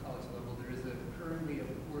technical college level, there is currently a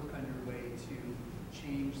work underway to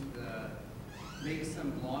change make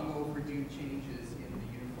some long overdue changes in the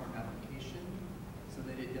uniform application so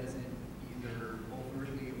that it doesn't either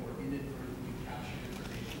overtly or inadvertently have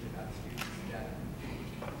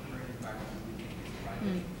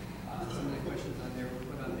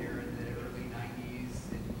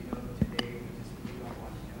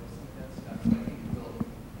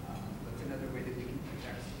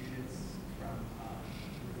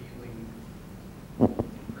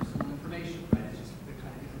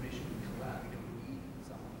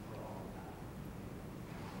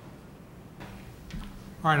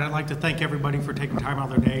All right, I'd like to thank everybody for taking time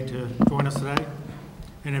out of their day to join us today.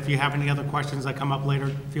 And if you have any other questions that come up later,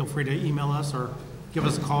 feel free to email us or give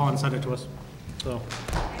us a call and send it to us. So,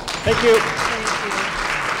 Thank you. Thank you.